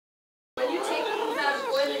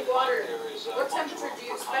boiling water. What temperature do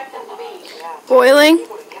you expect them to be? Boiling?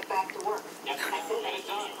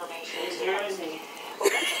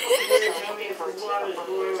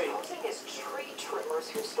 Tree trimmers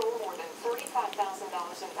who stole more than $35,000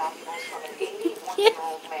 in valuables from an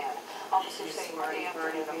 81-year-old man. Officers say Monday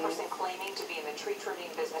afternoon, a person claiming to be in the tree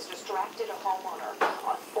trimming business distracted a homeowner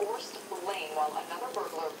on Forest Lane while another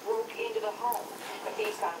burglar broke into the home. The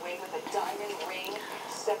thieves got away with a diamond ring,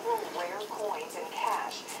 several rare coins, and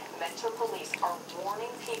cash. Mentor police are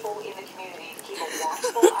warning people in the community to keep a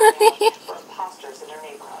watchful eye out for imposters in their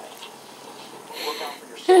neighborhood.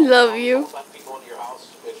 I love you.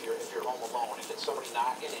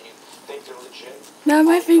 Not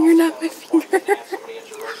my finger, not my finger.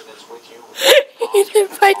 He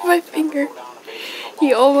didn't bite my finger.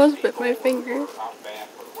 He almost bit my finger.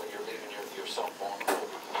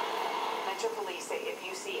 Metro Police say if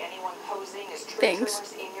you see anyone posing as tree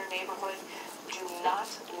trimmers in your neighborhood, do not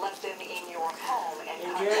let them in your home and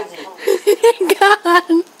contact police.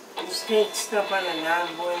 God. Just take stuff out of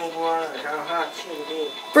non-boiling water. How hot should it be?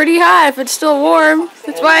 Pretty hot if it's still warm.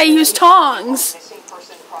 That's why I use tongs.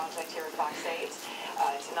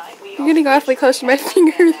 You're getting awfully close to my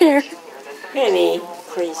finger there. Penny,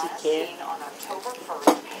 crazy kid. On October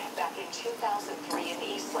 1st, back in 2003 in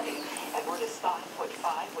Eastlake, Edward is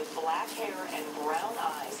 5'5" with black hair and brown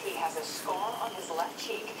eyes. He has a scar on his left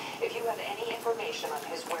cheek. If you have any information on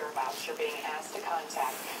his whereabouts, you're being asked to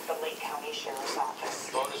contact the Lake County Sheriff's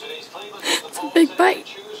Office. It's a big bite.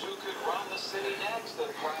 Choose who could run the city next. The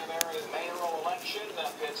primary mayoral election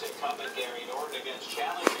pits incumbent Gary Norton against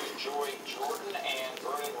challengers Joy Jordan and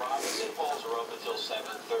Vernon Robinson. Polls are open until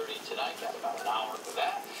 7:30 tonight. Got about an hour for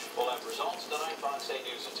that. We'll have results tonight, Fox 8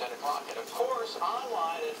 News at 10 o'clock, and of course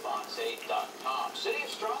online at fox8.com. City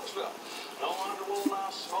of Strongsville no longer will allow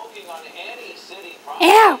smoking on any city property.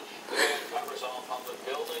 Ew. The ban covers all public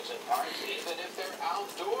buildings and parks, even if they're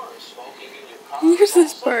outdoors. Smoking in your car Here's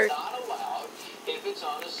this is part. also not allowed if it's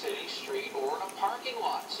on a city street or in a parking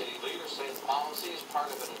lot. City leaders say the policy is part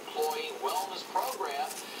of an employee wellness program.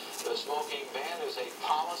 The smoking ban is a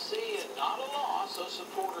policy and not a law, so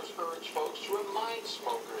supporters urge folks to remind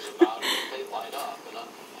smokers about it if they light up in a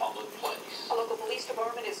public place. A local police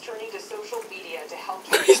department is turning to social media to help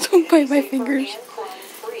Please don't bite my fingers. and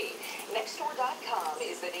crime-free. Nextdoor.com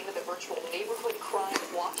is the name of the virtual neighborhood crime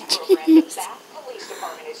watch program that Bath Police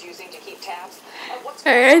Department is using to keep tabs on what's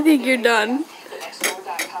going Alright, I on think in you're the done. The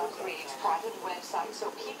Nextdoor.com creates private websites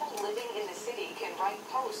so people living in the city can write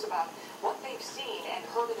posts about what they've seen and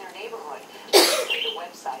heard in their neighborhood. The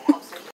website helps